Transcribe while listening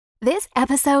This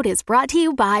episode is brought to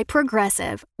you by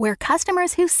Progressive, where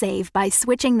customers who save by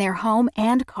switching their home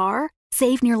and car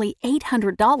save nearly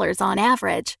 $800 on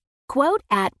average. Quote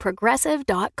at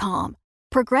Progressive.com.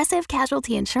 Progressive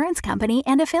Casualty Insurance Company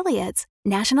and Affiliates.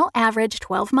 National average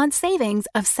 12-month savings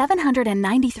of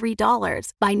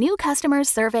 $793 by new customers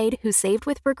surveyed who saved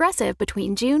with Progressive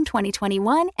between June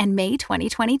 2021 and May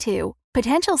 2022.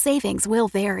 Potential savings will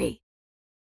vary.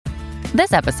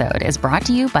 This episode is brought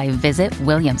to you by Visit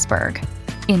Williamsburg.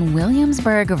 In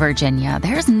Williamsburg, Virginia,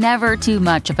 there's never too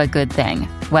much of a good thing.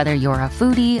 Whether you're a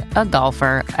foodie, a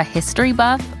golfer, a history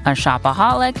buff, a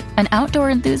shopaholic, an outdoor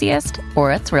enthusiast,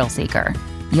 or a thrill seeker,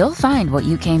 you'll find what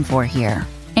you came for here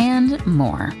and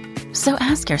more. So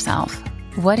ask yourself,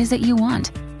 what is it you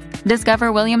want?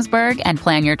 Discover Williamsburg and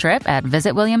plan your trip at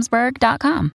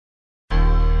visitwilliamsburg.com.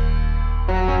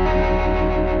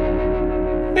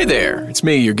 Hey there, it's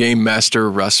me, your Game Master,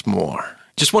 Russ Moore.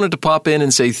 Just wanted to pop in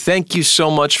and say thank you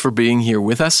so much for being here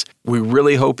with us. We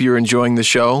really hope you're enjoying the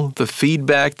show. The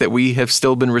feedback that we have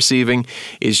still been receiving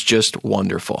is just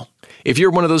wonderful. If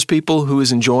you're one of those people who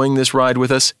is enjoying this ride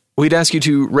with us, we'd ask you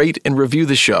to rate and review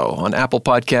the show on Apple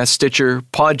Podcasts, Stitcher,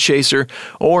 Podchaser,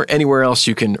 or anywhere else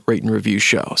you can rate and review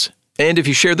shows. And if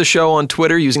you share the show on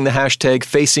Twitter using the hashtag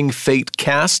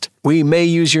FacingFateCast, we may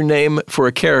use your name for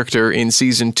a character in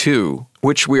Season 2,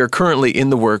 which we are currently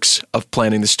in the works of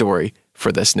planning the story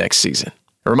for this next season.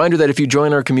 A reminder that if you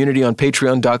join our community on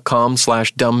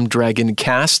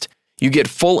patreon.com/dumbdragoncast, you get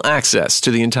full access to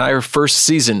the entire first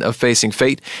season of Facing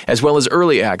Fate, as well as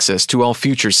early access to all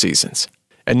future seasons.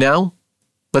 And now,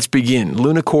 let's begin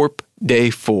Lunacorp Day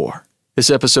 4.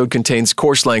 This episode contains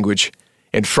coarse language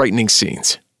and frightening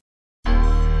scenes.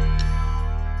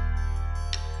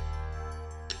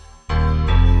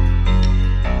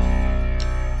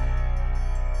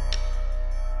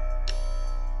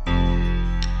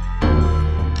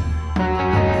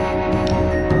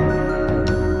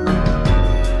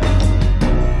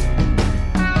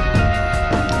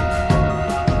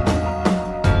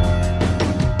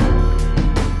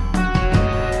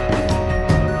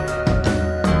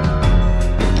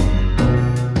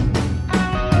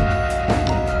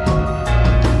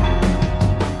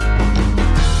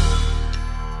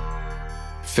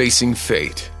 Facing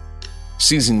Fate,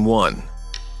 Season 1,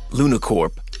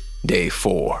 Lunacorp, Day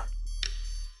 4.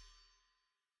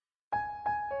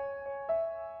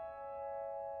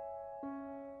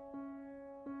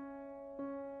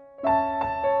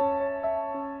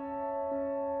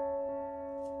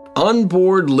 On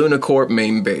board Lunacorp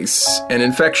main base, an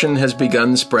infection has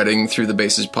begun spreading through the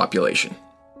base's population.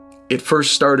 It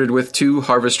first started with 2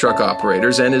 harvest truck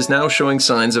operators and is now showing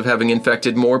signs of having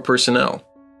infected more personnel.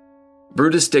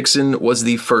 Brutus Dixon was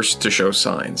the first to show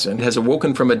signs and has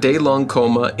awoken from a day-long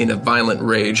coma in a violent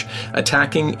rage,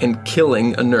 attacking and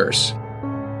killing a nurse.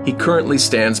 He currently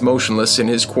stands motionless in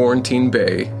his quarantine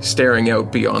bay, staring out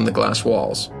beyond the glass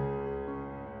walls.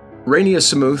 Rainia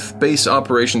Samuth, base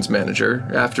operations manager,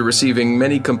 after receiving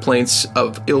many complaints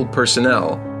of ill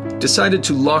personnel, decided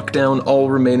to lock down all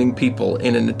remaining people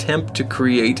in an attempt to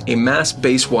create a mass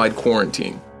base-wide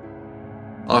quarantine.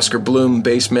 Oscar Bloom,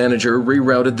 base manager,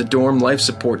 rerouted the dorm life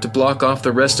support to block off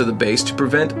the rest of the base to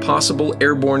prevent possible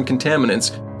airborne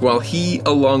contaminants, while he,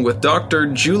 along with Dr.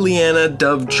 Juliana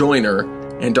Dove Joyner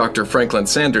and Dr. Franklin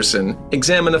Sanderson,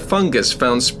 examine a fungus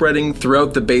found spreading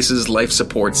throughout the base's life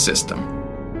support system.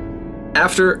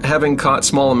 After having caught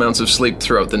small amounts of sleep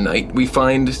throughout the night, we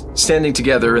find, standing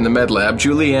together in the med lab,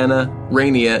 Juliana,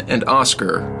 Rainia, and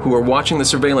Oscar, who are watching the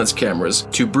surveillance cameras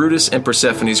to Brutus and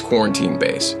Persephone's quarantine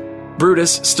base.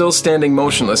 Brutus, still standing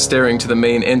motionless, staring to the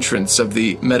main entrance of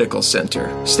the medical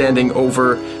center, standing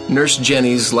over Nurse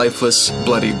Jenny's lifeless,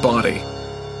 bloody body,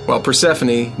 while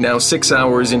Persephone, now 6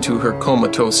 hours into her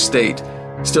comatose state,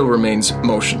 still remains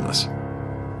motionless.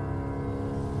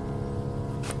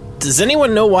 Does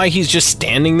anyone know why he's just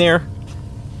standing there?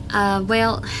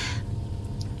 Well,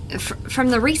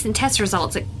 from the recent test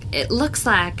results, it looks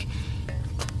like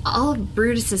all of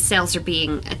Brutus's cells are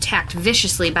being attacked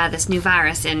viciously by this new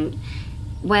virus, and,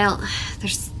 well,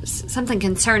 there's something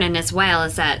concerning as well,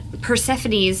 is that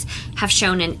Persephone's have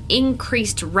shown an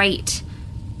increased rate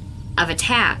of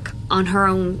attack on her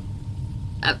own,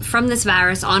 from this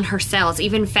virus on her cells,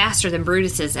 even faster than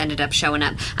Brutus's ended up showing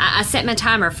up. I set my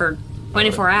timer for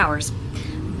 24 hours,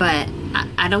 but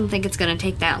I don't think it's going to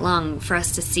take that long for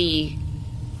us to see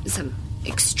some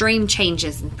extreme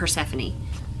changes in Persephone.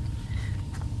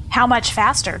 How much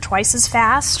faster? Twice as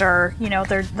fast? Or, you know,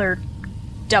 they're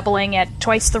doubling at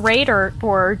twice the rate?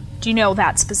 Or do you know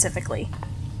that specifically?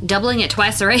 Doubling at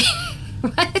twice the rate?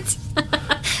 What?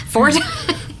 4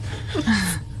 times?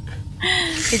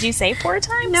 Did you say 4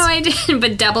 times? No, I didn't,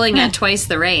 but doubling at twice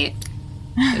the rate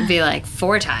would be like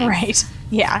 4 times. Right.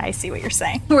 Yeah, I see what you're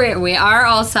saying. We are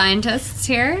all scientists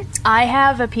here. I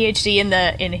have a PhD in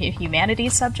the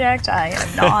humanities subject. I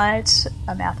am not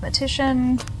a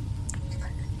mathematician.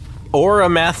 Or a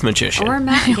math magician. Or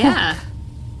yeah.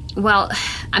 Well,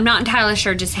 I'm not entirely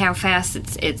sure just how fast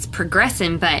it's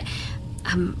progressing, but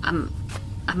I'm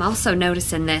also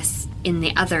noticing this in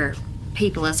the other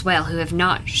people as well who have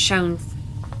not shown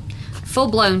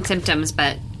full-blown symptoms,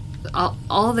 but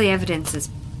all the evidence is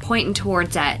pointing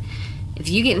towards that. If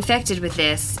you get infected with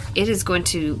this, it is going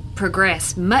to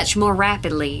progress much more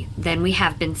rapidly than we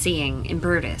have been seeing in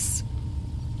Brutus.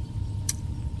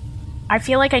 I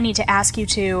feel like I need to ask you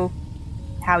two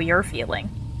how you're feeling.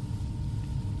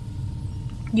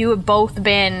 You have both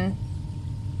been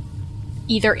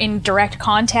either in direct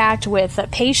contact with a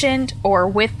patient or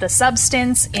with the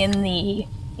substance in the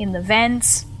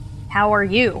vents. How are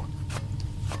you?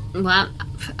 Well,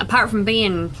 apart from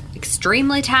being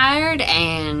extremely tired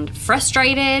and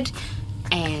frustrated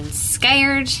and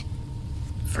scared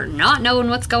for not knowing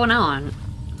what's going on,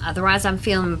 otherwise I'm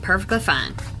feeling perfectly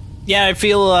fine. Yeah, I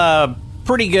feel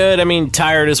pretty good. I mean,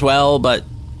 tired as well, but,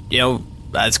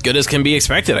 as good as can be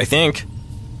expected, I think.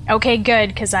 Okay, good,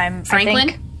 because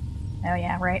Franklin? Oh,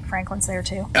 yeah, right. Franklin's there,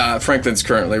 too. Franklin's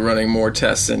currently running more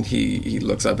tests, and he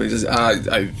looks up and he says,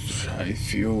 I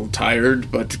feel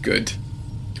tired, but good.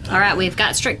 All right, we've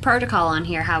got strict protocol on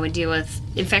here how we deal with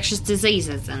infectious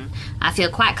diseases, and I feel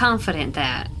quite confident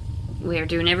that we are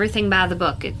doing everything by the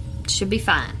book. It should be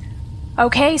fine.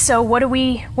 Okay, so what do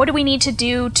we need to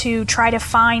do to try to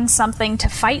find something to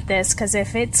fight this? Because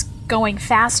if it's going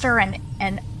faster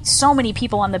and so many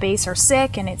people on the base are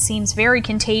sick and it seems very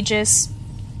contagious,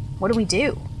 what do we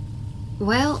do?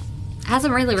 Well,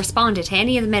 hasn't really responded to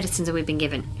any of the medicines that we've been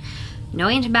given. No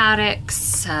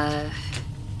antibiotics,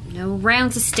 no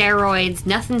rounds of steroids,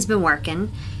 nothing's been working.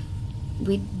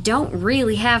 We don't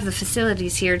really have the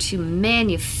facilities here to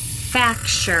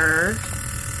manufacture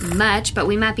much, but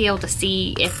we might be able to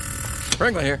see if...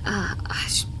 Franklin here.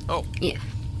 Yeah.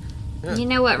 You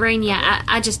know what, Rain? Yeah,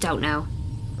 I just don't know.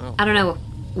 Oh. I don't know.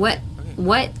 What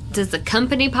does the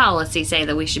company policy say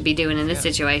that we should be doing in this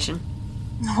situation?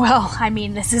 Well, I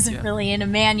mean, this isn't really in a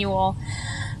manual.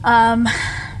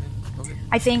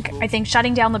 I think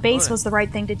shutting down the base was the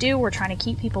right thing to do. We're trying to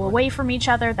keep people away from each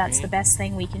other. That's the best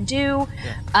thing we can do.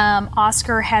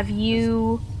 Oscar,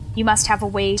 you must have a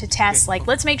way to test,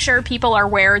 let's make sure people are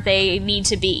where they need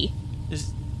to be.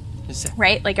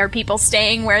 Right? Like, are people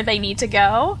staying where they need to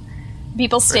go?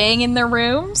 People staying in their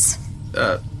rooms?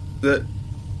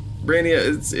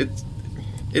 Rania,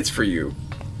 it's for you.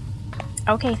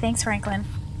 Okay, thanks, Franklin.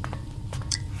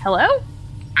 Hello?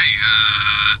 Hey,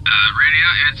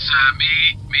 Rania, it's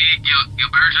me,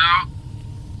 Gilberto.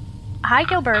 Hi,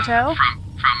 Gilberto.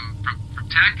 From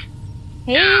Tech.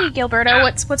 Hey, Yeah. Gilberto,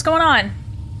 what's going on?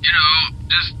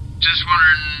 Just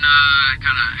wondering,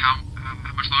 kind of how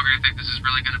much longer you think this is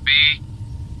really going to be?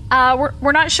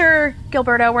 We're not sure,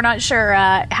 Gilberto. We're not sure.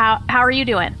 How are you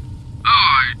doing? Oh,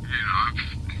 I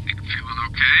think I'm feeling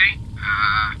okay.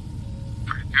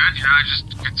 Pretty good. I'm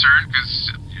just concerned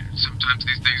because sometimes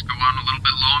these things go on a little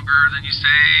bit longer than you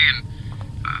say, and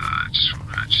I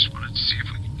just wanted to see if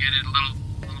we could get a little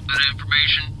bit of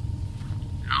information.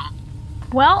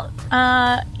 Well,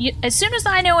 as soon as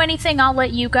I know anything, I'll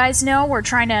let you guys know. We're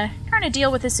trying to deal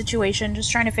with the situation,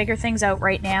 just trying to figure things out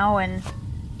right now, and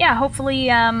yeah, hopefully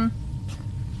you're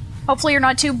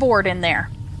not too bored in there.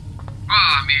 Well,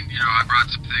 I mean, I brought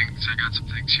some things. I got some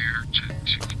things here to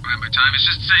keep by my time. It's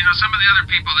just, some of the other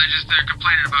people, they're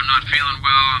complaining about not feeling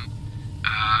well, and,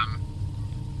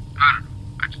 I don't know.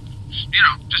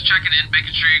 Just checking in,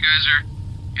 making sure you guys are,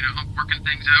 working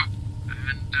things out.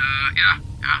 And,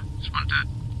 just wanted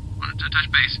to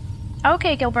touch base.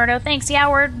 Okay, Gilberto, thanks. Yeah,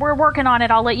 we're working on it.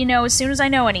 I'll let you know as soon as I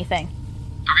know anything.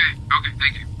 Okay,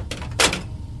 thank you.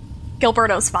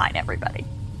 Gilberto's fine, everybody.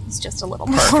 He's just a little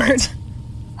bored.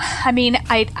 I mean,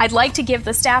 I'd like to give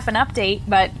the staff an update,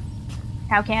 but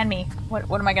how can we?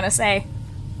 What am I going to say?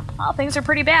 Well, things are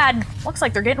pretty bad. Looks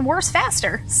like they're getting worse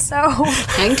faster, so...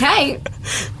 Hang tight.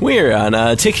 We're on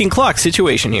a ticking clock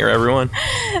situation here, everyone.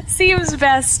 Seems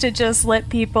best to just let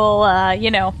people,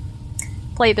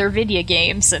 play their video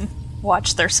games and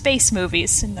watch their space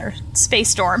movies and their space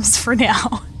storms for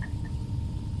now.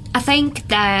 I think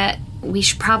that we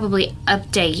should probably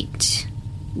update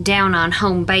down on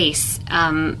home base.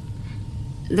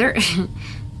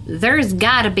 There's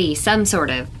gotta be some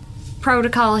sort of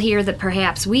protocol here that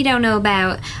perhaps we don't know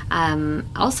about.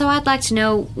 Also, I'd like to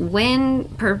know when,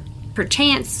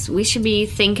 perchance, we should be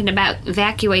thinking about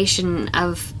evacuation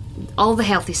of all the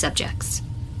healthy subjects.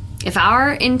 If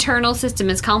our internal system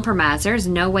is compromised, there's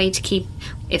no way to keep...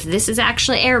 If this is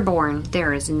actually airborne,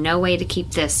 there is no way to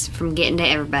keep this from getting to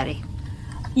everybody.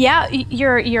 Yeah,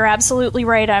 you're absolutely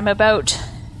right. I'm about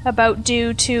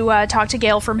due to talk to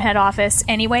Gail from head office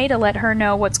anyway to let her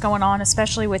know what's going on,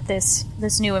 especially with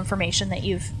this new information that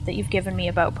you've given me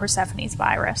about Persephone's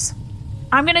virus.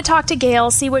 I'm going to talk to Gail,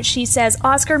 see what she says.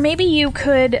 Oscar, maybe you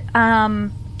could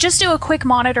just do a quick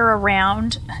monitor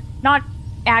around, not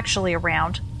actually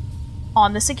around,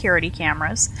 on the security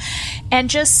cameras, and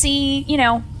just see,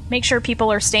 make sure people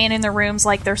are staying in their rooms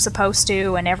like they're supposed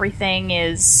to, and everything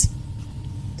is...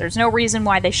 There's no reason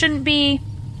why they shouldn't be.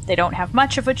 They don't have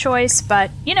much of a choice, but,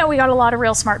 we got a lot of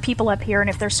real smart people up here, and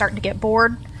if they're starting to get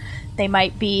bored, they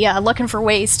might be looking for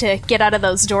ways to get out of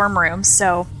those dorm rooms,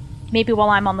 so maybe while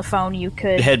I'm on the phone you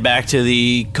could... Head back to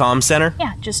the comm center?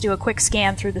 Yeah, just do a quick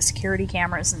scan through the security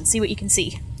cameras and see what you can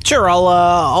see. Sure,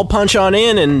 I'll punch on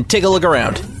in and take a look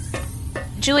around.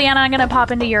 Juliana, I'm going to pop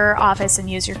into your office and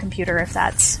use your computer if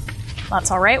that's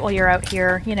all right while you're out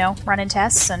here, running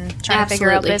tests and trying to figure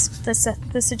out this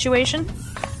situation.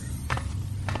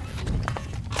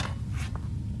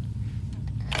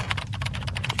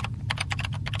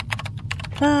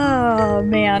 Oh,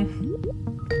 man.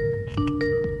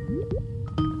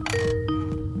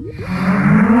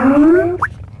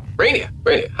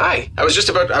 Rainia, hi. I was just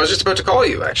about to call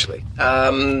you, actually.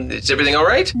 Is everything all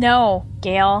right? No,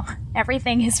 Gail.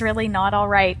 Everything is really not all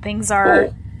right. Things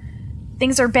are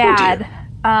bad.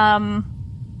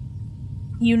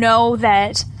 You know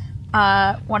that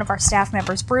one of our staff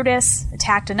members, Brutus,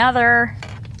 attacked another.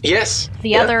 Yes.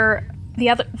 The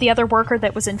other worker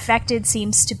that was infected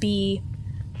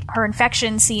her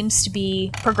infection seems to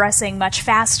be progressing much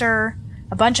faster.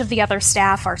 A bunch of the other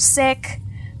staff are sick.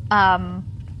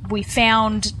 We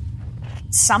found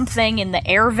something in the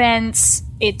air vents.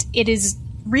 It is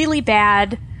really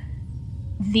bad.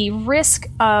 The risk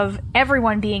of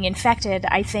everyone being infected,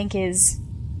 I think, is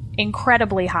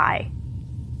incredibly high.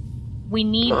 We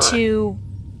need to...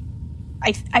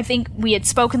 I think we had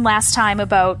spoken last time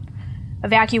about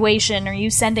evacuation, or you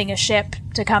sending a ship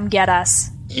to come get us.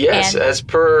 Yes, as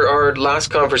per our last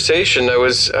conversation, I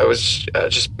was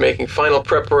just making final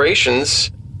preparations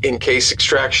in case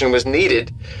extraction was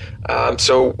needed.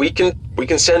 So we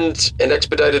can send an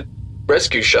expedited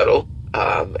rescue shuttle,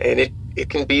 and it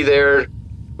can be there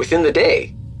within the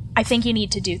day. I think you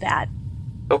need to do that.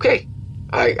 Okay,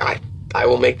 I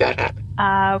will make that happen.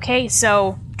 Okay,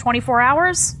 so 24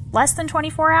 hours? Less than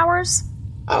 24 hours?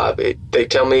 They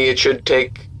tell me it should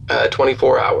take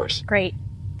 24 hours. Great.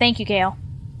 Thank you, Gail.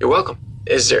 You're welcome.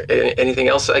 Is there anything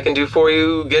else I can do for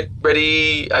you? Get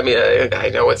ready. I mean, I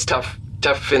know it's tough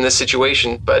in this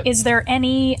situation, but... Is there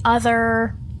any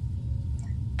other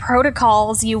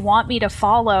protocols you want me to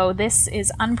follow? This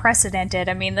is unprecedented.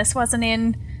 I mean, this isn't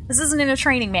in a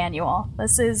training manual.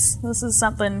 This is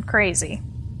something crazy.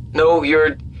 No,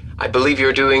 I believe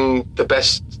you're doing the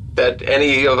best that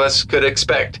any of us could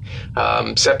expect.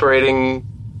 Separating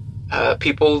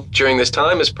people during this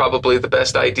time is probably the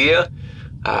best idea.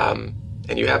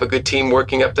 And you have a good team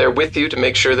working up there with you to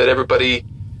make sure that everybody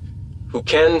who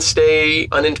can stay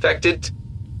uninfected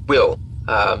will.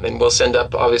 And we'll send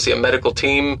up, obviously, a medical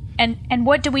team. And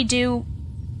what do we do?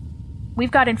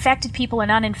 We've got infected people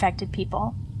and uninfected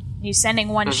people. You sending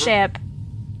one ship.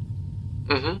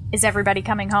 Mm-hmm. Is everybody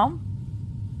coming home?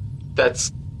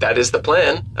 That is the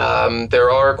plan. There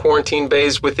are quarantine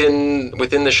bays within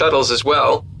the shuttles as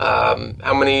well.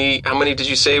 How many did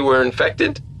you say were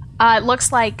infected? It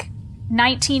looks like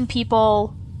 19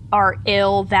 people are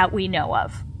ill that we know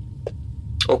of.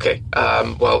 Okay.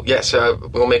 Well, yes,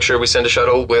 we'll make sure we send a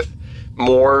shuttle with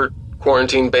more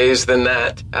quarantine bays than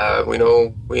that. We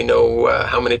know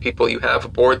how many people you have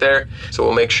aboard there, so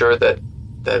we'll make sure that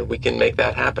we can make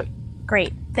that happen.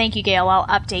 Great. Thank you, Gail. I'll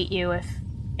update you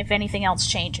if anything else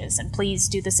changes, and please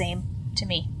do the same to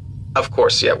me. Of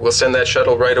course, yeah. We'll send that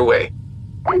shuttle right away.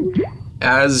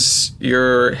 As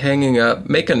you're hanging up,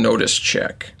 make a notice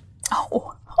check.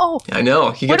 Oh. I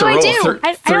know. You get to roll. roll.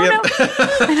 I don't know.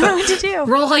 I don't know what to do.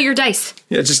 Roll all your dice.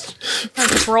 Yeah, just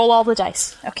roll all the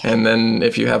dice. Okay. And then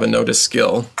if you have a notice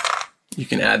skill, you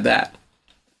can add that.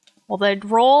 Well, the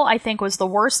roll, I think, was the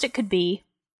worst it could be.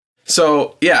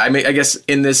 So, yeah, I mean, I guess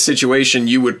in this situation,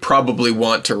 you would probably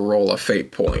want to roll a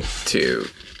fate point to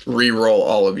re-roll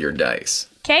all of your dice.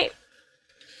 Okay.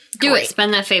 Do it.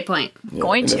 Spend that fate point. Yeah,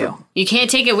 Going to. You can't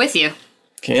take it with you.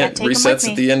 Can't take 'em resets with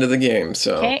me. at the end of the game,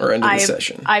 so or end of the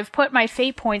session. I've put my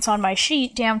fate points on my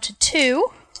sheet down to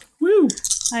 2. Woo!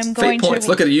 I'm going fate points.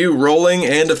 to... Look at you rolling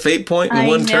and a fate point in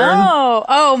one turn.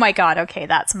 Oh my god, okay,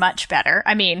 that's much better.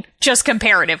 I mean, just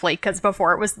comparatively, because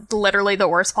before it was literally the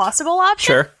worst possible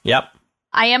option. Sure, yep.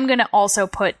 I am going to also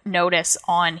put notice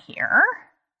on here,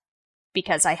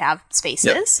 because I have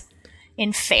spaces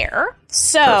in fair.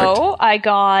 So, Perfect. I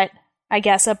got, I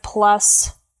guess, a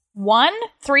 +1,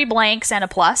 3 blanks, and a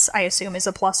plus, I assume is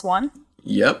a +1.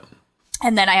 Yep.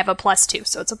 And then I have a +2,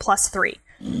 so it's a +3.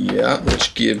 Yeah,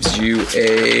 which gives you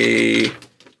a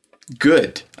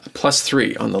good. A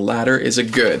 +3 on the ladder is a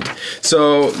good.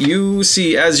 So you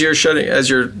see, as you're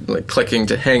like clicking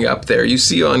to hang up there, you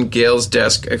see on Gail's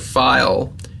desk a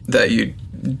file that you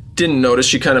didn't notice.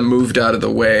 She kind of moved out of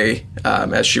the way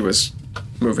as she was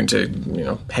moving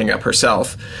to, hang up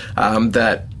herself.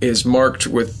 That is marked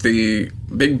with the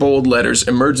big bold letters,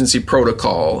 emergency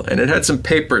protocol, and it had some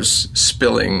papers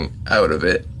spilling out of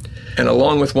it. And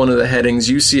along with one of the headings,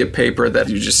 you see a paper that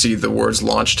you just see the words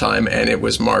launch time, and it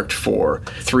was marked for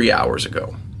 3 hours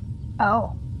ago.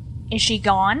 Oh. Is she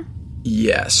gone?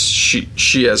 Yes,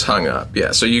 she has hung up.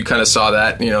 Yeah, so you kind of saw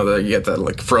that, you get that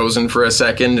like frozen for a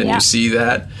second, and you see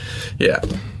that. Yeah.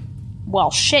 Well,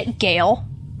 shit, Gail.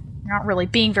 You're not really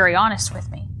being very honest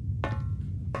with me.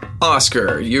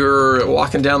 Oscar, you're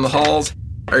walking down the halls.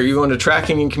 Are you going to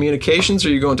tracking and communications, or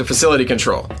are you going to facility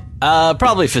control?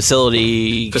 Probably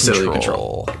facility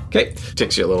control. Okay.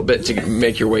 Takes you a little bit to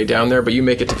make your way down there, but you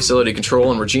make it to facility control,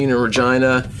 and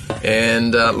Regina,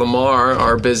 and Lamar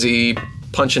are busy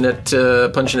punching at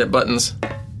buttons.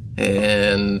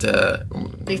 And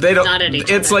they don't. Not at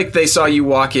each it's other. like they saw you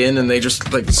walk in, and they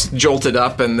just like jolted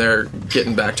up, and they're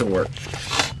getting back to work.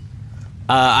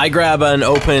 I grab an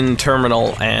open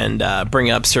terminal and bring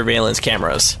up surveillance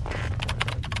cameras.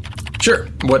 Sure.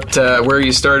 What? Where are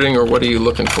you starting, or what are you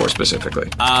looking for specifically?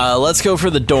 Let's go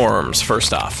for the dorms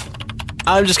first off.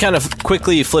 I'm just kind of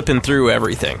quickly flipping through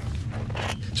everything.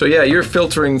 So yeah, you're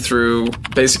filtering through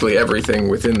basically everything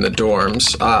within the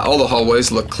dorms. All the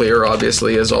hallways look clear,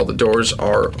 obviously, as all the doors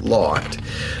are locked.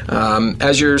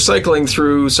 As you're cycling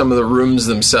through some of the rooms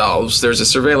themselves, there's a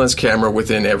surveillance camera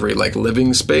within every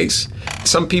living space.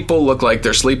 Some people look like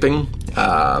they're sleeping.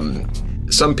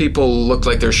 Some people look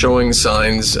like they're showing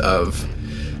signs of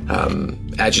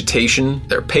agitation.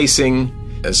 They're pacing.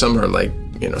 Some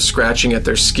are scratching at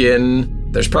their skin.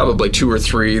 There's probably 2 or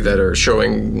 3 that are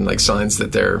showing signs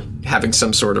that they're having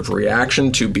some sort of reaction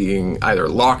to being either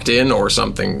locked in or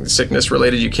something sickness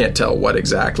related. You can't tell what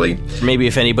exactly. Maybe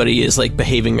if anybody is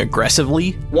behaving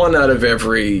aggressively. 1 out of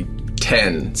every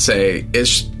 10, say,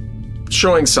 is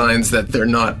showing signs that they're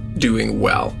not doing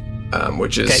well,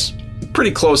 which is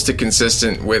pretty close to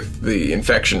consistent with the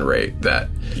infection rate that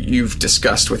you've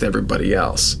discussed with everybody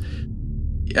else.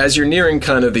 As you're nearing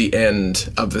kind of the end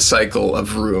of the cycle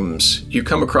of rooms, you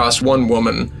come across one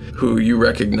woman who you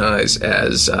recognize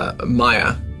as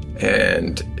Maya,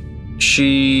 and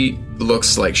she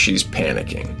looks like she's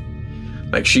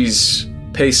panicking. Like she's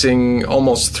pacing,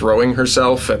 almost throwing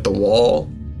herself at the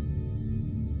wall.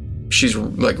 She's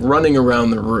running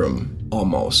around the room,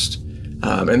 almost.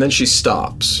 And then she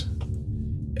stops,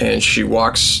 and she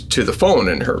walks to the phone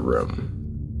in her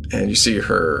room, and you see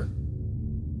her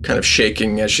kind of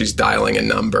shaking as she's dialing a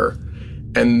number.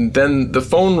 And then the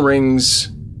phone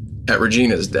rings at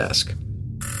Regina's desk.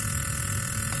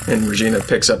 And Regina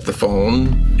picks up the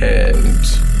phone,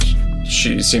 and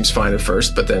she seems fine at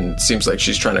first, but then seems like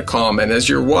she's trying to calm. And as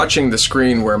you're watching the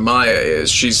screen where Maya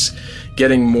is, she's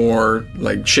getting more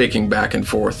shaking back and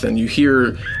forth, and you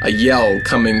hear a yell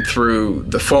coming through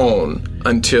the phone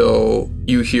until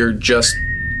you hear just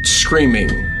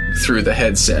screaming through the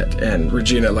headset, and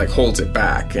Regina holds it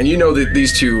back, and you know that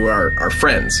these two are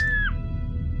friends.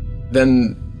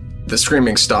 Then the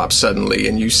screaming stops suddenly,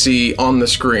 and you see on the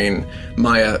screen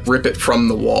Maya rip it from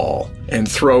the wall and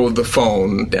throw the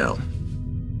phone down.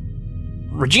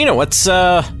 Regina, what's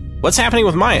happening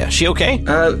with Maya? She okay?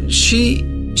 No,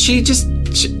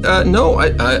 I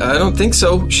don't think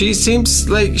so. She seems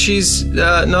like she's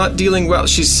not dealing well.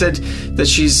 She said that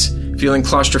she's feeling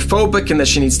claustrophobic and that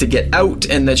she needs to get out,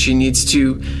 and that she needs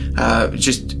to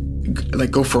just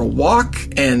go for a walk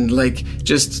and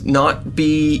just not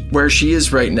be where she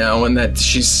is right now, and that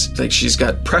she's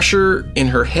got pressure in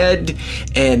her head,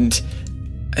 and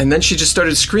then she just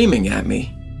started screaming at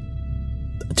me.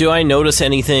 Do I notice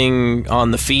anything on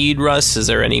the feed, Russ? Is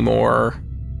there any more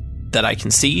that I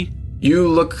can see? You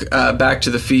look back to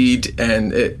the feed,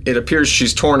 and it appears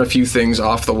she's torn a few things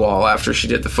off the wall after she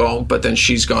did the phone, but then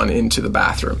she's gone into the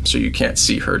bathroom, so you can't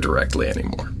see her directly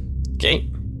anymore. Okay.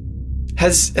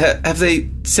 Have they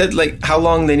said how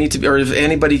long they need to be, or if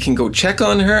anybody can go check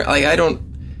on her? I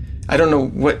I don't know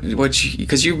what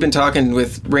because you've been talking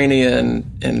with Rainia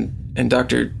and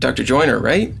Dr. Joyner,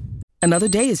 right? Another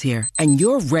day is here, and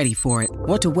you're ready for it.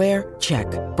 What to wear? Check.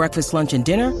 Breakfast, lunch, and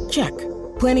dinner? Check.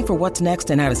 Planning for what's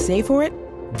next and how to save for it?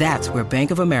 That's where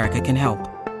Bank of America can help.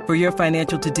 For your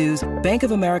financial to-dos, Bank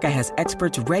of America has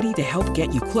experts ready to help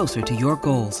get you closer to your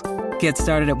goals. Get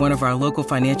started at one of our local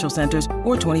financial centers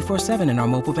or 24/7 in our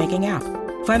mobile banking app.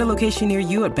 Find a location near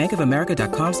you at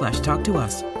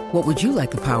bankofamerica.com/talktous. What would you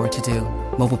like the power to do?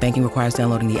 Mobile banking requires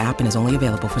downloading the app and is only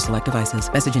available for select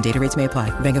devices. Message and data rates may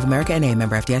apply. Bank of America NA,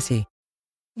 member FDIC.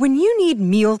 When you need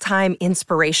mealtime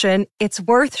inspiration, it's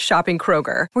worth shopping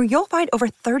Kroger, where you'll find over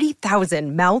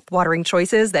 30,000 mouth-watering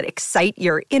choices that excite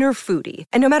your inner foodie.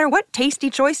 And no matter what tasty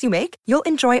choice you make, you'll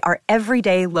enjoy our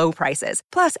everyday low prices,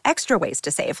 plus extra ways to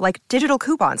save, like digital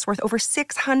coupons worth over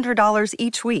 $600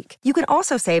 each week. You can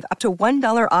also save up to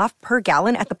 $1 off per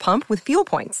gallon at the pump with fuel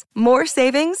points. More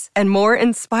savings and more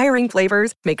inspiring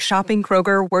flavors make shopping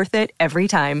Kroger worth it every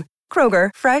time. Kroger,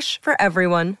 fresh for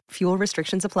everyone. Fuel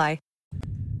restrictions apply.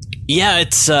 Yeah,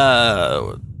 it's,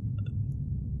 I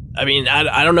mean,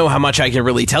 I don't know how much I can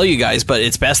really tell you guys, but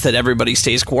it's best that everybody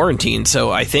stays quarantined.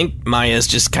 So I think Maya's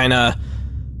just kind of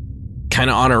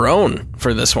on her own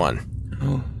for this one.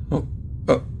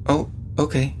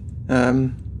 Okay.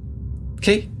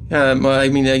 Okay. Well, I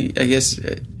mean, I guess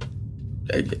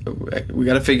we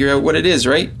got to figure out what it is,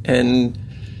 right? And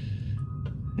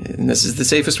this is the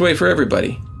safest way for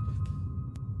everybody.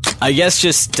 I guess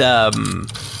just,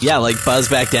 buzz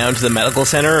back down to the medical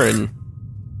center and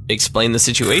explain the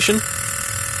situation. Yeah.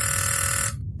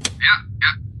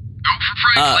 Go for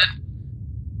Franklin.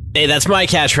 Hey, that's my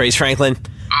catchphrase, Franklin.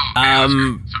 Oh, okay,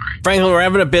 sorry. Franklin, we're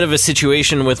having a bit of a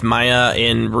situation with Maya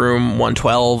in room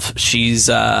 112. She's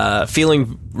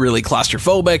feeling really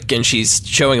claustrophobic, and she's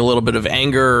showing a little bit of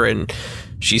anger, and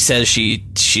she says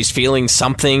she's feeling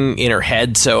something in her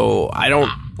head, so I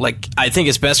think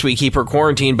it's best we keep her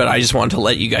quarantined, but I just wanted to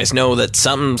let you guys know that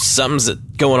something's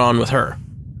going on with her.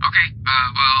 Okay, okay.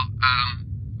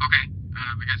 I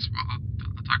guess I'll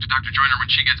talk to Dr. Joyner when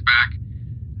she gets back.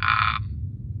 I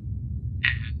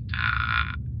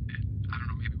don't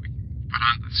know, maybe we can put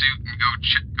on the suit and go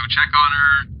check on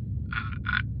her.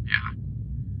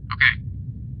 Yeah. Okay.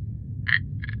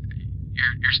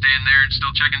 You're staying there and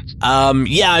still checking?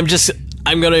 Yeah,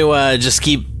 I'm going to just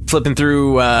keep flipping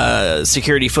through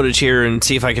security footage here and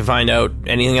see if I can find out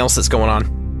anything else that's going on.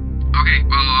 Okay,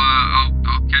 well,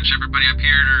 I'll catch everybody up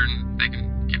here and they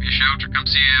can give you a shout or come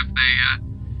see you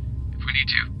if we need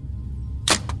to.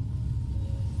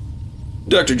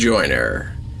 Dr.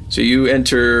 Joyner, so you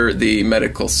enter the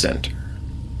medical center.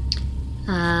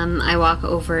 I walk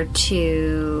over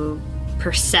to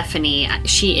Persephone.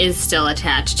 She is still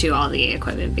attached to all the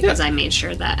equipment because I made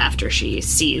sure that after she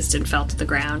seized and fell to the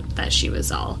ground that she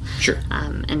was all... Sure.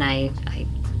 And I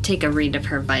take a read of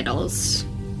her vitals.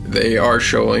 They are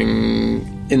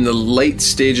showing, in the late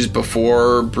stages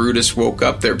before Brutus woke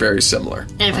up, they're very similar.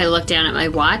 And if I look down at my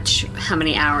watch, how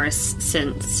many hours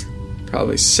since?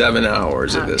 Probably 7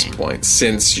 hours at this point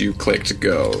since you clicked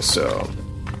go, so...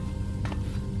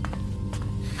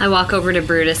 I walk over to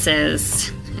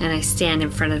Brutus's, and I stand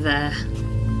in front of the...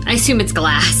 I assume it's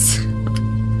glass.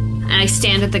 And I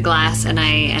stand at the glass, and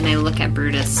I look at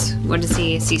Brutus. What is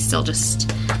he? Is he still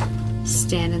just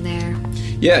standing there?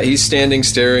 Yeah, he's standing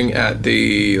staring at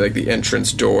the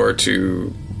entrance door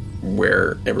to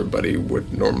where everybody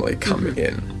would normally come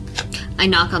in. I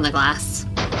knock on the glass.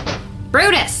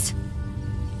 Brutus!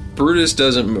 Brutus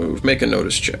doesn't move. Make a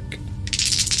notice check.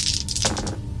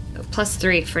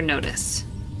 +3 for notice.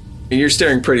 You're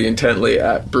staring pretty intently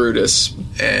at Brutus,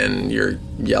 and you're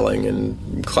yelling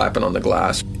and clapping on the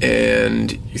glass,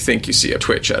 and you think you see a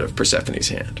twitch out of Persephone's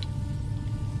hand.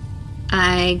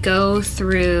 I go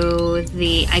into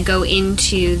the,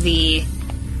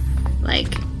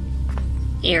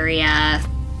 area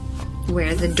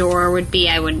where the door would be.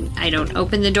 I don't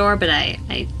open the door, but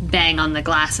I bang on the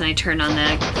glass and I turn on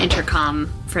the intercom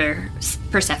for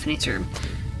Persephone's room.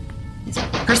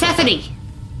 Persephone!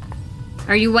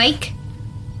 Are you awake?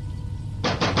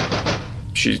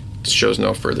 She shows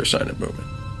no further sign of movement.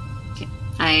 Okay.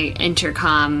 I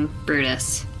intercom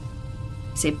Brutus.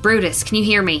 I say, Brutus, can you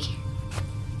hear me?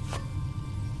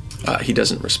 He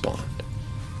doesn't respond.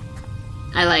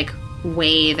 I,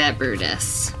 wave at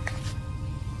Brutus.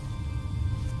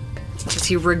 Is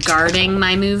he regarding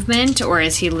my movement, or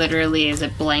is he literally, is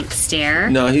it blank stare?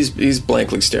 No, he's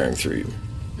blankly staring through you.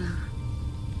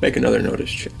 Make another notice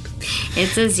check.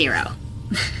 It's a 0.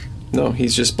 No,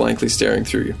 he's just blankly staring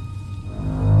through you.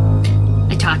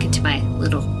 I talk into my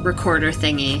little recorder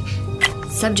thingy.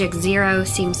 Subject 0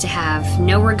 seems to have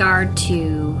no regard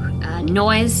to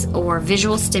noise or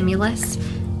visual stimulus.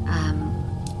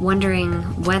 Wondering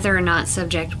whether or not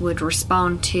subject would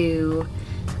respond to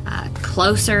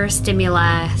closer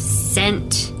stimuli,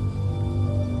 scent,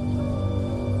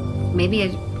 maybe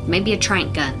a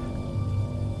trank gun.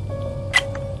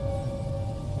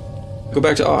 Go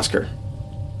back to Oscar.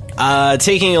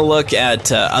 Taking a look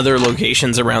at other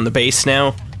locations around the base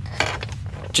now.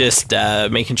 Just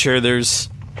making sure there's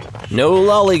no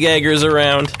lollygaggers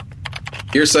around.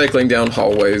 You're cycling down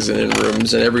hallways and in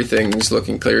rooms, and everything's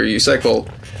looking clear. You cycle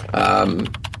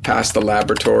past the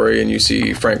laboratory, and you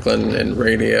see Franklin and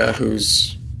Rainia,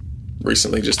 who's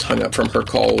recently just hung up from her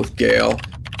call with Gale.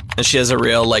 And she has a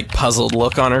real, puzzled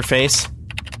look on her face.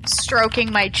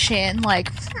 Stroking my chin,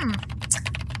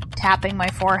 tapping my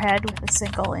forehead with a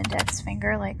single index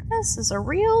finger, this is a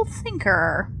real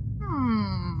thinker.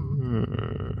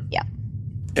 Yeah.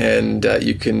 And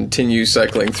you continue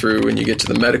cycling through, and you get to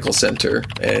the medical center,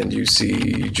 and you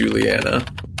see Juliana.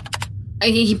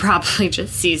 He probably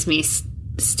just sees me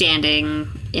standing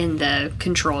in the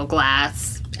control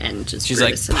glass, and just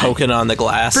she's poking on the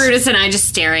glass. Brutus and I just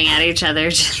staring at each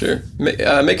other. Sure.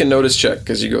 Make a notice check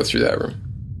as you go through that room.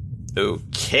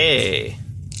 Okay.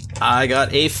 I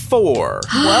got a 4,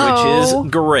 Whoa. which is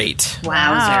great.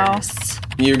 Wowzers.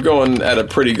 You're going at a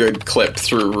pretty good clip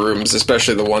through rooms,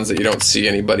 especially the ones that you don't see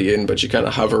anybody in, but you kind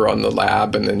of hover on the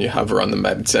lab and then you hover on the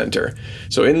med center.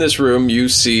 So in this room, you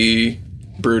see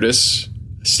Brutus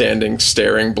standing,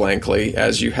 staring blankly,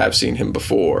 as you have seen him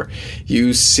before.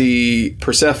 You see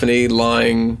Persephone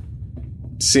lying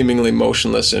seemingly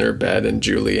motionless in her bed, and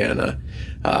Juliana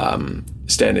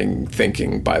standing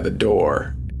thinking by the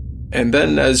door. And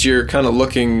then as you're kind of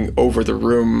looking over the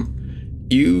room,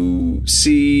 you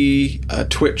see a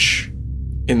twitch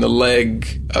in the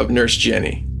leg of Nurse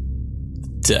Jenny.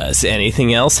 Does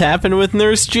anything else happen with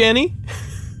Nurse Jenny?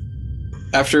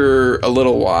 After a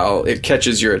little while, it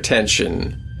catches your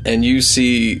attention, and you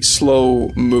see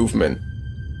slow movement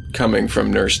coming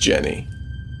from Nurse Jenny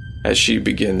as she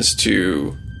begins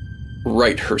to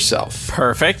right herself.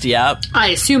 Perfect, yep.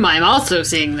 I assume I'm also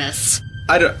seeing this.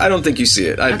 I don't think you see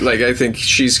it. I think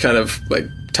she's kind of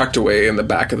tucked away in the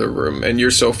back of the room, and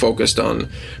you're so focused on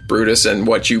Brutus and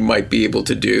what you might be able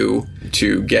to do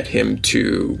to get him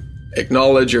to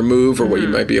acknowledge or move, or what you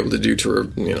might be able to do to her,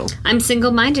 I'm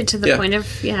single-minded to the point of,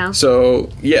 So,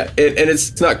 yeah, and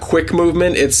it's not quick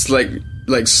movement, it's like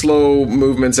slow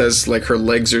movements as her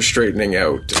legs are straightening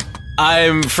out.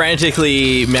 I'm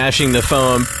frantically mashing the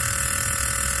phone.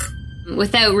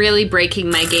 Without really breaking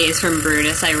my gaze from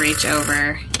Brutus, I reach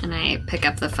over and I pick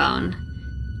up the phone.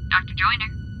 Dr. Joyner?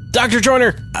 Dr.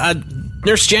 Joyner!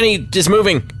 Nurse Jenny is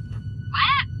moving.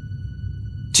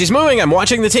 What? She's moving! I'm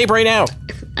watching the tape right now!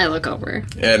 I look over.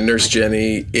 And Nurse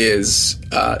Jenny is,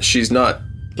 she's not,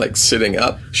 sitting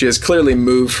up. She has clearly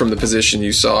moved from the position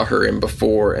you saw her in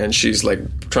before, and she's,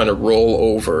 trying to roll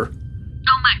over.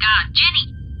 Oh my god,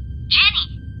 Jenny!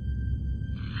 Jenny!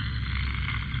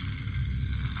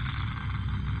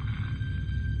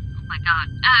 Oh my god.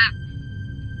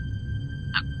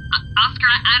 Oscar,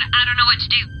 I don't know what to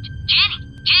do. Jenny,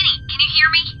 can you hear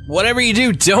me? Whatever you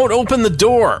do, don't open the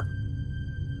door!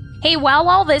 Hey, while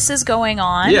all this is going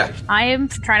on, yeah. I am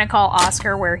trying to call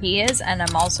Oscar where he is, and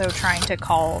I'm also trying to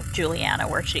call Juliana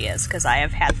where she is, because I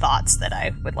have had thoughts that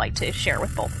I would like to share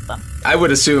with both of them. I would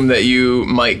assume that you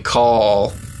might call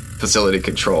facility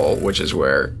control, which is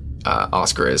where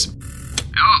Oscar is.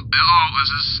 Hello,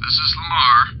 this is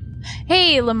Lamar.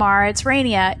 Hey, Lamar, it's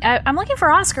Rainia. I'm looking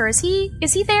for Oscar. Is he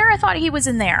there? I thought he was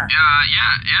in there.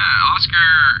 Yeah.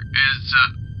 Oscar is,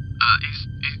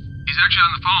 he's actually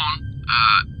on the phone.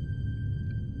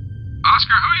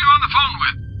 Oscar, who are you on the phone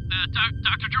with?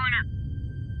 Dr. Joyner.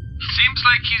 Seems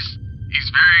like he's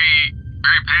very,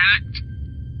 very panicked,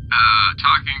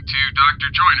 talking to Dr.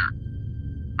 Joyner.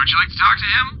 Would you like to talk to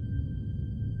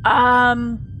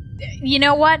him? You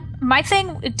know what? My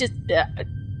thing...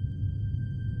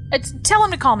 tell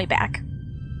him to call me back.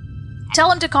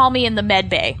 Tell him to call me in the med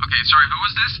bay. Okay, sorry, who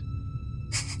was this?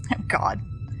 Oh, God.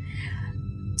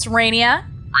 It's Rainia.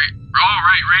 Right,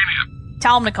 Rainia.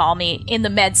 Tell him to call me in the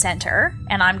med center,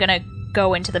 and I'm gonna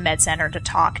go into the med center to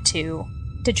talk to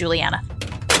Juliana.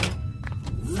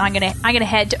 I'm gonna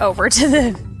head over to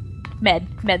the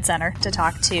med center to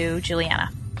talk to Juliana.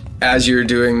 As you're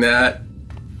doing that,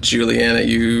 Juliana,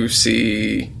 you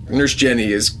see Nurse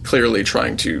Jenny is clearly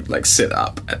trying to sit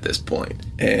up at this point,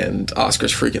 and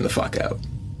Oscar's freaking the fuck out.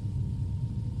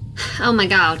 Oh my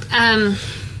god.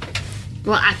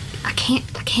 Well, I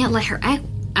can't let her out.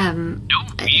 No,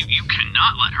 you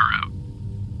cannot let her out.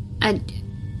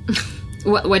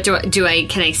 What do I?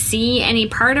 Can I see any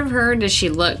part of her? Does she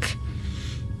look?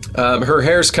 Her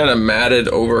hair's kind of matted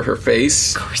over her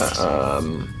face. Of course.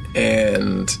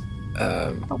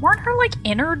 But weren't her like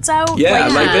innards out? Yeah,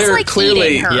 like he's, they're like, clearly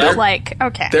eating her. they're- Like,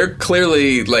 okay. They're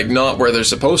clearly like not where they're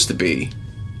supposed to be.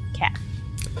 Okay.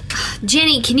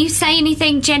 Jenny, can you say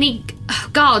anything, Jenny? Oh,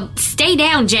 God, stay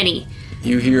down, Jenny.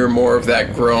 You hear more of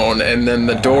that groan, and then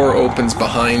the door opens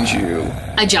behind you.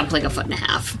 I jump like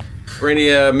 1.5 feet.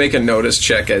 Rainia, make a notice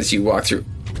check as you walk through.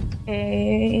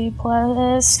 A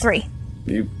plus 3.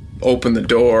 You open the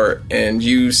door, and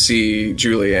you see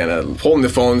Juliana holding the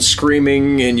phone,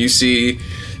 screaming, and you see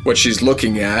what she's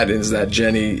looking at is that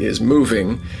Jenny is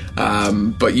moving.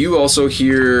 But you also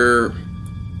hear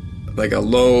like a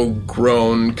low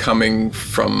groan coming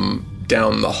from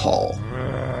down the hall.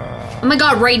 Oh my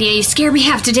God, Rainia, you scared me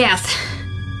half to death.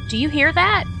 Do you hear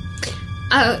that?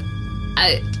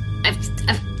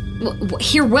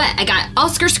 Hear what? I got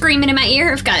Oscar screaming in my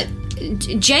ear. I've got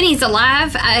Jenny's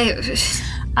alive.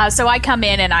 So I come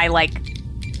in and I like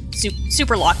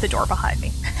super lock the door behind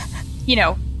me.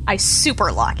 I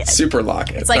super lock it. Super lock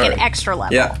it. It's like All an right. extra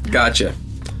level. Yeah, gotcha.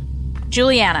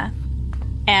 Juliana,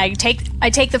 and I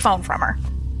take the phone from her.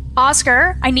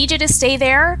 Oscar, I need you to stay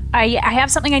there. I have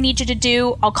something I need you to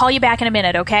do. I'll call you back in a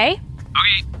minute, okay?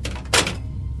 Okay.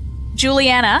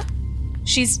 Juliana,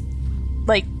 she's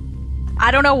like,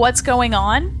 I don't know what's going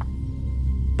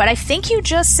on, but I think you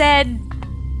just said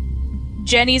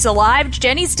Jenny's alive.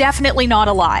 Jenny's definitely not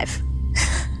alive.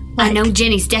 I know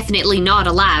Jenny's definitely not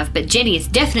alive, but Jenny is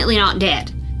definitely not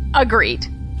dead. Agreed.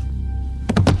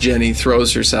 Jenny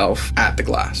throws herself at the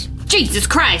glass. Jesus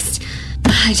Christ!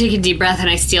 I take a deep breath and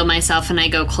I steel myself and I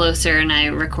go closer and I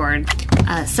record.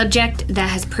 Subject that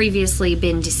has previously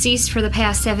been deceased for the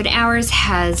past 7 hours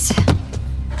has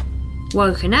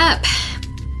woken up,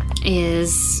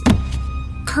 is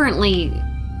currently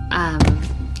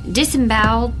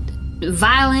disemboweled,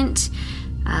 violent,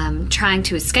 trying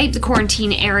to escape the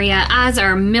quarantine area. Eyes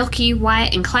are milky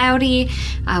white and cloudy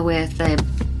with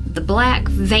the black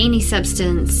veiny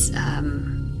substance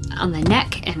on the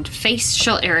neck and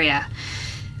facial area.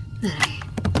 Then I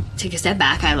take a step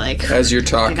back. As you're I got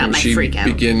talking, my she freak out.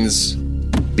 begins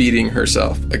beating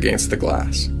herself against the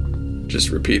glass,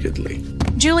 just repeatedly.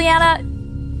 Juliana,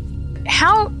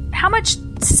 how much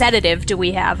sedative do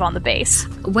we have on the base?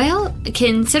 Well,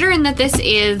 considering that this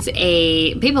is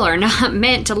people are not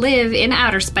meant to live in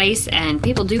outer space and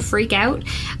people do freak out,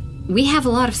 we have a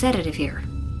lot of sedative here.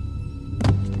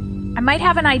 I might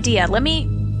have an idea. Let me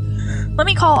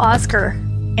call Oscar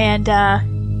and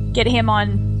get him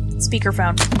on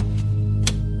speakerphone.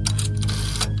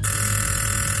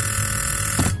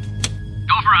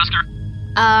 Go for Oscar.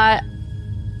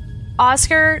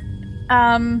 Oscar,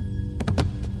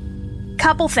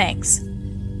 couple things.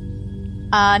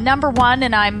 Number one,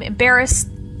 and I'm embarrassed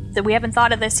that we haven't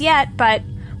thought of this yet, but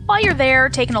while you're there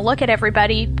taking a look at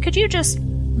everybody, could you just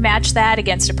match that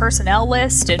against a personnel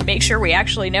list and make sure we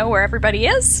actually know where everybody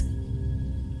is?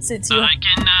 Since you... I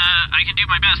can do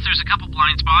my best. There's a couple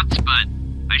blind spots, but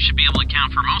I should be able to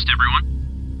count for most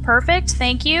everyone. Perfect,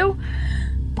 thank you.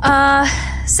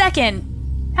 Second,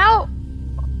 how...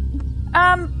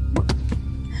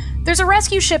 there's a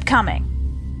rescue ship coming.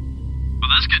 Well,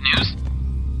 that's good news.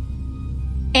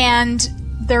 And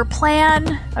their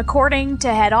plan, according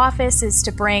to head office, is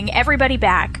to bring everybody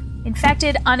back.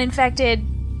 Infected, uninfected,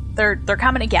 they're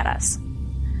coming to get us.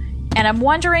 And I'm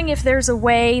wondering if there's a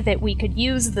way that we could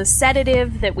use the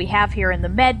sedative that we have here in the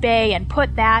med bay and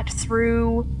put that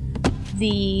through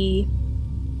the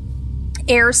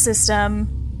air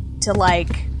system to,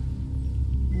 like,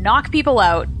 knock people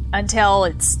out until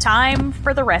it's time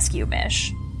for the rescue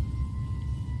mish.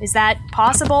 Is that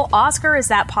possible, Oscar? Is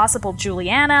that possible,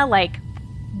 Juliana? Like,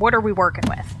 what are we working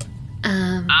with?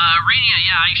 Rainia,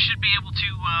 yeah, I should be able to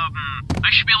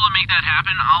make that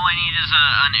happen. All I need is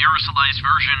an aerosolized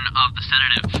version of the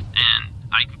sedative, and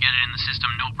I can get it in the system,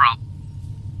 no problem.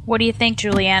 What do you think,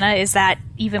 Juliana? Is that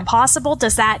even possible?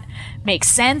 Does that make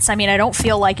sense? I mean, I don't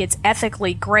feel like it's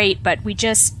ethically great, but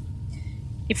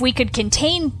if we could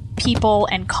contain people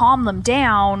and calm them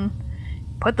down,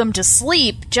 put them to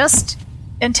sleep, just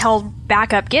until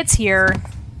backup gets here,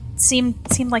 seemed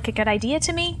like a good idea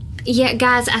to me. Yeah,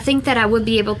 guys, I think that I would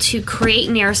be able to create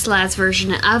an aerosolized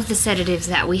version of the sedatives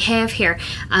that we have here.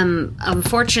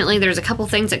 Unfortunately, there's a couple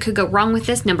things that could go wrong with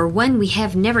this. Number one, we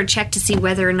have never checked to see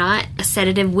whether or not a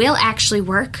sedative will actually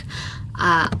work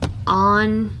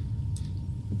on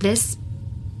this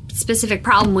specific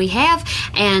problem we have.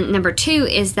 And number two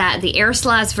is that the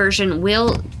aerosolized version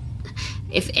will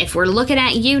if we're looking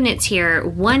at units here,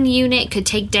 one unit could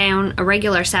take down a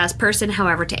regular sized person.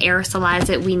 However, to aerosolize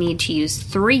it, we need to use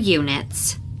 3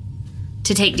 units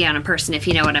to take down a person, if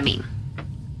you know what I mean.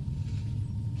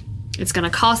 It's going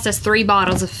to cost us 3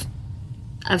 bottles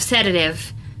of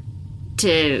sedative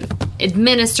to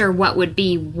administer what would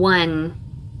be 1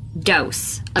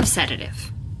 dose of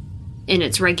sedative in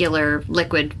its regular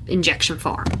liquid injection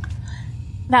form.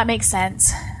 That makes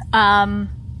sense.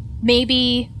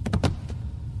 Maybe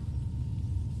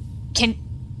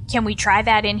can we try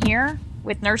that in here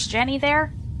with Nurse Jenny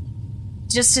there,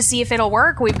 just to see if it'll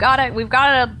work? We've got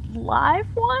a live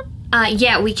one.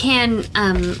 Yeah, we can.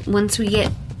 Once we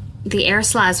get the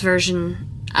aerosolized version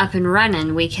up and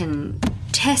running, we can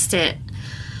test it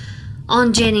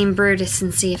on Jenny and Brutus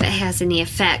and see if it has any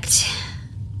effect.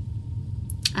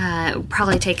 It'll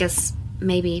probably take us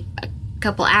maybe a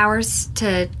couple hours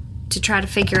to try to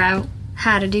figure out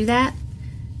how to do that.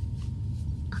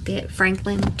 I'll get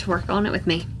Franklin to work on it with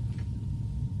me.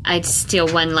 I'd steal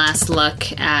one last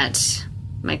look at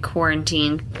my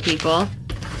quarantined people.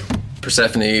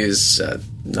 Persephone is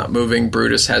not moving,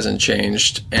 Brutus hasn't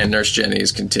changed, and Nurse Jenny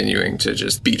is continuing to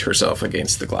just beat herself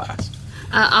against the glass.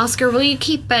 Oscar, will you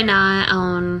keep an eye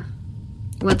on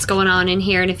what's going on in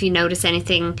here, and if you notice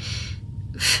anything,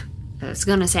 I was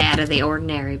going to say out of the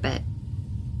ordinary, but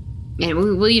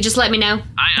will you just let me know?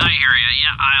 I hear you.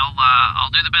 Yeah, I'll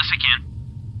do the best I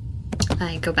can.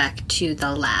 I go back to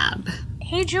the lab.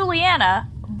 Hey, Juliana,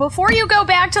 before you go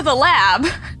back to the lab,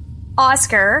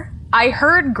 Oscar, I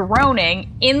heard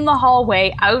groaning in the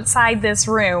hallway outside this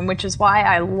room, which is why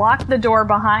I locked the door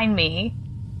behind me.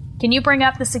 Can you bring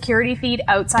up the security feed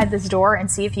outside this door and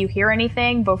see if you hear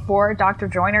anything before Dr.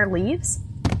 Joyner leaves?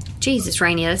 Jesus,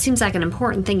 Rainy, that seems like an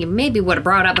important thing you maybe would have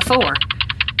brought up before. Yeah,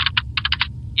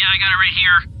 I got it right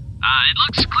here. It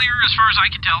looks clear as far as I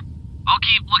can tell. I'll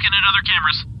keep looking at other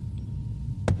cameras.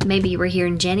 Maybe you were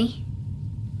hearing Jenny?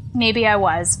 Maybe I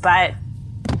was, but...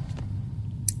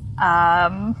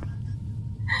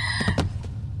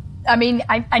 I mean,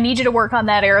 I need you to work on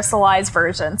that aerosolized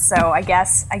version, so I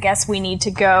guess we need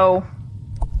to go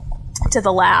to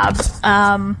the lab.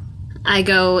 I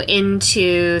go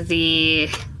into the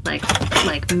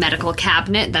like medical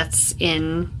cabinet that's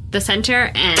in the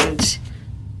center, and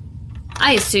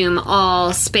I assume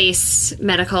all space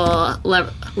medical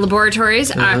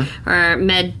laboratories or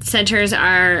med centers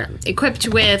are equipped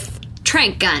with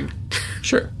tranq gun.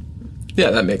 Sure. Yeah,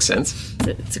 that makes sense.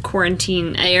 It's a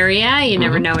quarantine area. You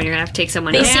never know when you're going to have to take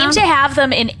someone down. They seem to have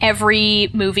them in every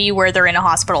movie where they're in a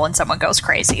hospital and someone goes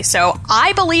crazy. So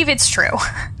I believe it's true.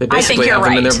 They basically have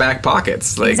them in their back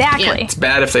pockets. Like, exactly. It's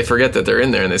bad if they forget that they're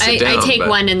in there and they sit down. I take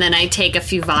one, and then I take a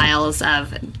few vials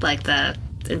of like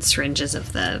and syringes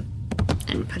of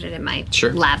and put it in my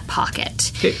lab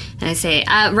pocket. Okay. And I say,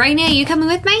 Raina, you coming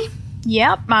with me?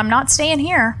 Yep, I'm not staying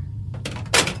here.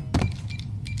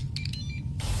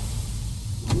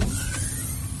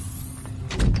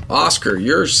 Oscar,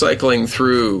 you're cycling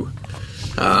through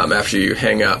after you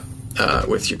hang up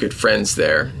with your good friends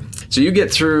there. So you get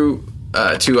through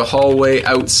to a hallway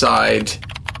outside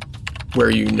where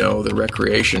you know the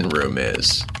recreation room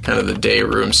is. Kind of the day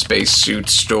room spacesuit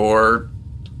store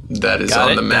that is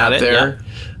on the map there.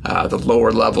 Yeah. The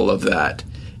lower level of that.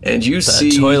 And you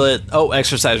see... toilet. Oh,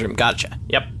 exercise room. Gotcha.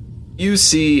 Yep. You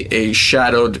see a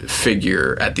shadowed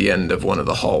figure at the end of one of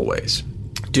the hallways.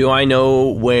 Do I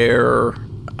know where...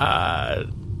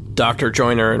 Dr.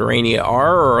 Joyner and Rainey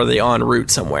are, or are they en route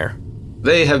somewhere?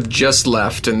 They have just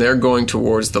left, and they're going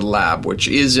towards the lab, which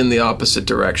is in the opposite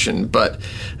direction. But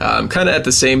kind of at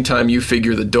the same time, you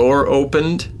figure the door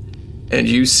opened, and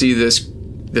you see this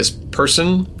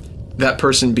person. That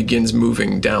person begins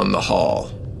moving down the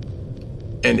hall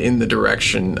and in the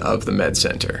direction of the med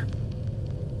center.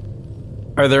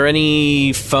 Are there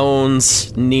any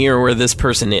phones near where this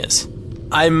person is?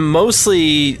 I'm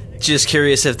mostly... just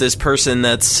curious if this person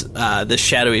that's this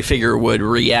shadowy figure would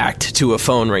react to a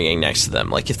phone ringing next to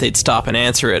them. Like if they'd stop and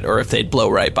answer it, or if they'd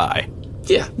blow right by.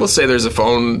 Yeah, we'll say there's a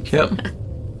phone. Yep.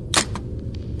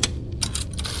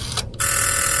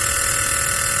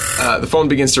 The phone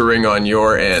begins to ring on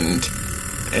your end,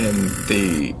 and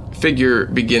the figure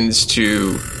begins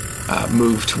to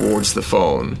move towards the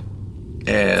phone,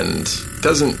 and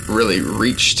doesn't really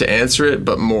reach to answer it,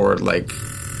 but more like...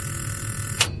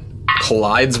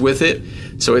 collides with it,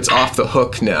 so it's off the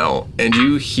hook now, and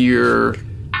you hear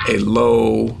a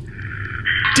low,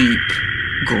 deep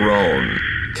groan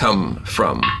come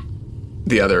from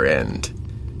the other end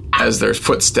as there's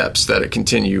footsteps that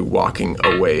continue walking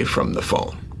away from the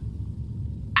phone.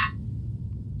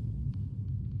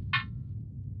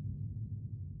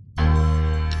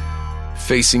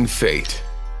 Facing Fate,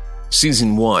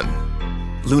 Season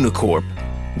 1, Lunacorp,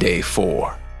 Day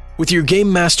 4. With your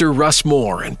Game Master Russ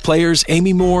Moore and players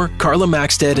Amy Moore, Carla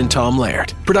Maxted, and Tom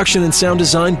Laird. Production and sound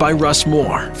design by Russ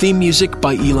Moore. Theme music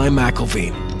by Eli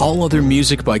McElveen. All other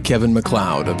music by Kevin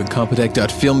MacLeod of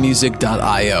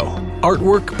Incompetech.filmmusic.io.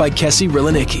 Artwork by Kessie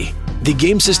Rillanicki. The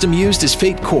game system used is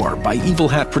Fate Core by Evil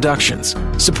Hat Productions.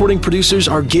 Supporting producers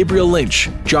are Gabriel Lynch,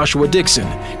 Joshua Dixon,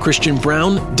 Christian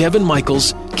Brown, Devin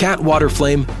Michaels, Kat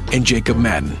Waterflame, and Jacob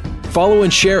Madden. Follow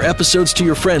and share episodes to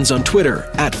your friends on Twitter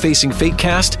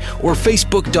 @FacingFateCast or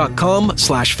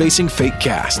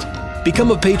Facebook.com/FacingFateCast.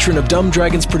 Become a patron of Dumb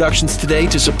Dragons Productions today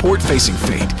to support Facing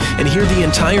Fate and hear the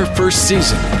entire first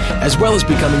season, as well as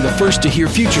becoming the first to hear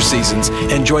future seasons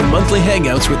and join monthly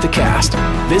hangouts with the cast.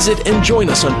 Visit and join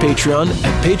us on Patreon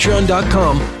at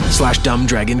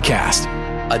patreon.com/DumbDragonCast.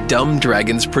 A Dumb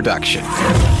Dragons production.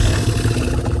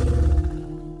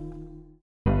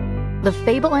 The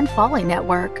Fable and Folly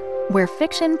Network, where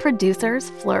fiction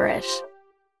producers flourish.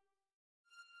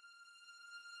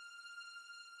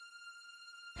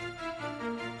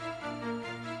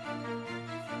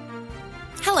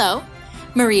 Hello,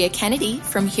 Maria Kennedy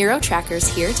from Hero Trackers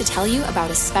here to tell you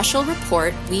about a special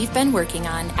report we've been working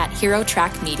on at Hero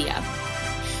Track Media.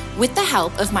 With the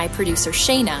help of my producer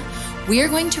Shayna, we're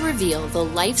going to reveal the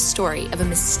life story of a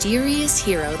mysterious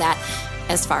hero that,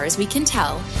 as far as we can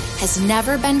tell, has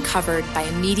never been covered by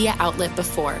a media outlet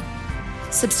before.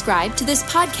 Subscribe to this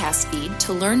podcast feed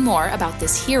to learn more about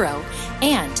this hero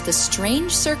and the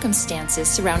strange circumstances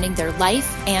surrounding their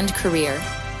life and career,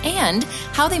 and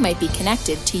how they might be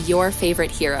connected to your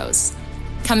favorite heroes.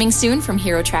 Coming soon from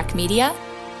Hero Track Media,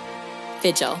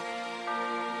 Vigil.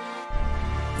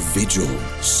 Vigil,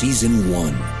 Season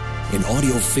 1, an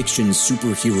audio fiction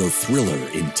superhero thriller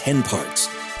in 10 parts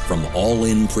from All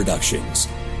In Productions,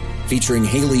 featuring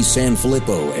Haley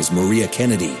Sanfilippo as Maria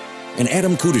Kennedy and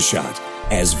Adam Kudashat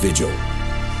as Vigil.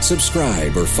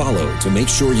 Subscribe or follow to make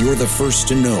sure you're the first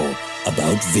to know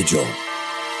about Vigil.